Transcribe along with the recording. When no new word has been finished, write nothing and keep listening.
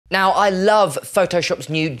Now, I love Photoshop's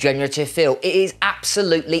new generative fill. It is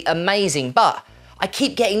absolutely amazing, but I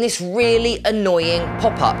keep getting this really annoying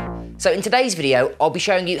pop-up. So in today's video, I'll be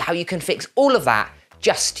showing you how you can fix all of that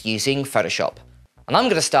just using Photoshop. And I'm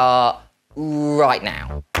gonna start right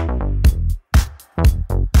now.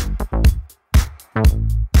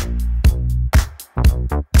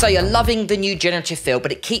 So you're loving the new generative fill,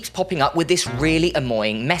 but it keeps popping up with this really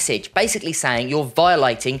annoying message, basically saying you're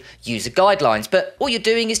violating user guidelines, but all you're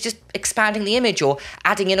doing is just expanding the image or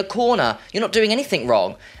adding in a corner. You're not doing anything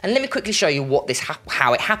wrong. And let me quickly show you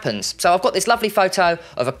how it happens. So I've got this lovely photo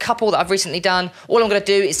of a couple that I've recently done. All I'm gonna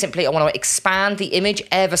do is simply, I wanna expand the image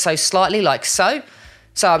ever so slightly, like so.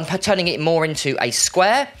 So I'm turning it more into a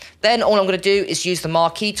square. Then all I'm gonna do is use the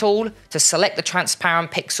marquee tool to select the transparent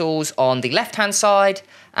pixels on the left-hand side,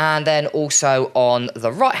 and then also on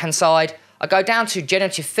the right-hand side, I go down to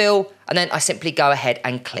generative fill, and then I simply go ahead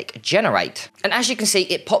and click generate. And as you can see,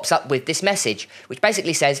 it pops up with this message, which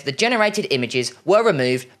basically says the generated images were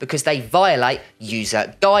removed because they violate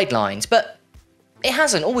user guidelines. But it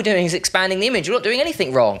hasn't. All we're doing is expanding the image. We're not doing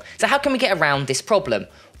anything wrong. So how can we get around this problem?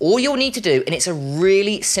 All you'll need to do, and it's a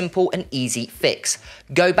really simple and easy fix,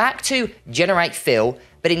 go back to generate fill,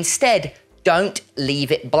 but instead don't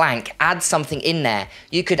leave it blank. Add something in there.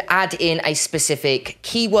 You could add in a specific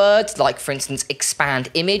keyword, like for instance, expand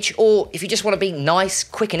image, or if you just want to be nice,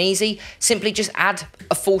 quick and easy, simply just add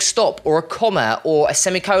a full stop or a comma or a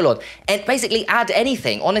semicolon, and basically add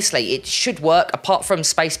anything. Honestly, it should work apart from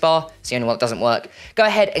spacebar. It's the only one that doesn't work. Go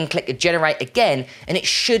ahead and click generate again, and it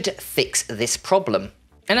should fix this problem.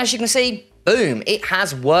 And as you can see, boom, it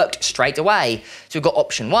has worked straight away. So we've got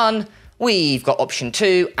option 1, we've got option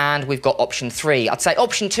 2, and we've got option 3. I'd say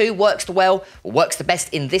option 2 works the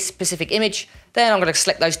best in this specific image. Then I'm gonna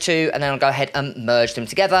select those two, and then I'll go ahead and merge them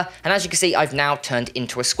together. And as you can see, I've now turned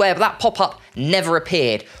into a square, but that pop-up never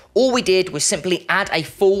appeared. All we did was simply add a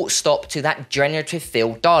full stop to that generative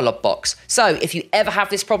fill dialog box. So if you ever have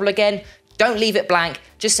this problem again, don't leave it blank,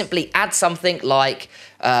 just simply add something like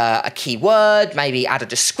a keyword, maybe add a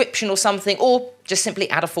description or something, or just simply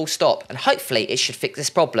add a full stop, and hopefully it should fix this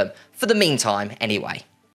problem, for the meantime anyway.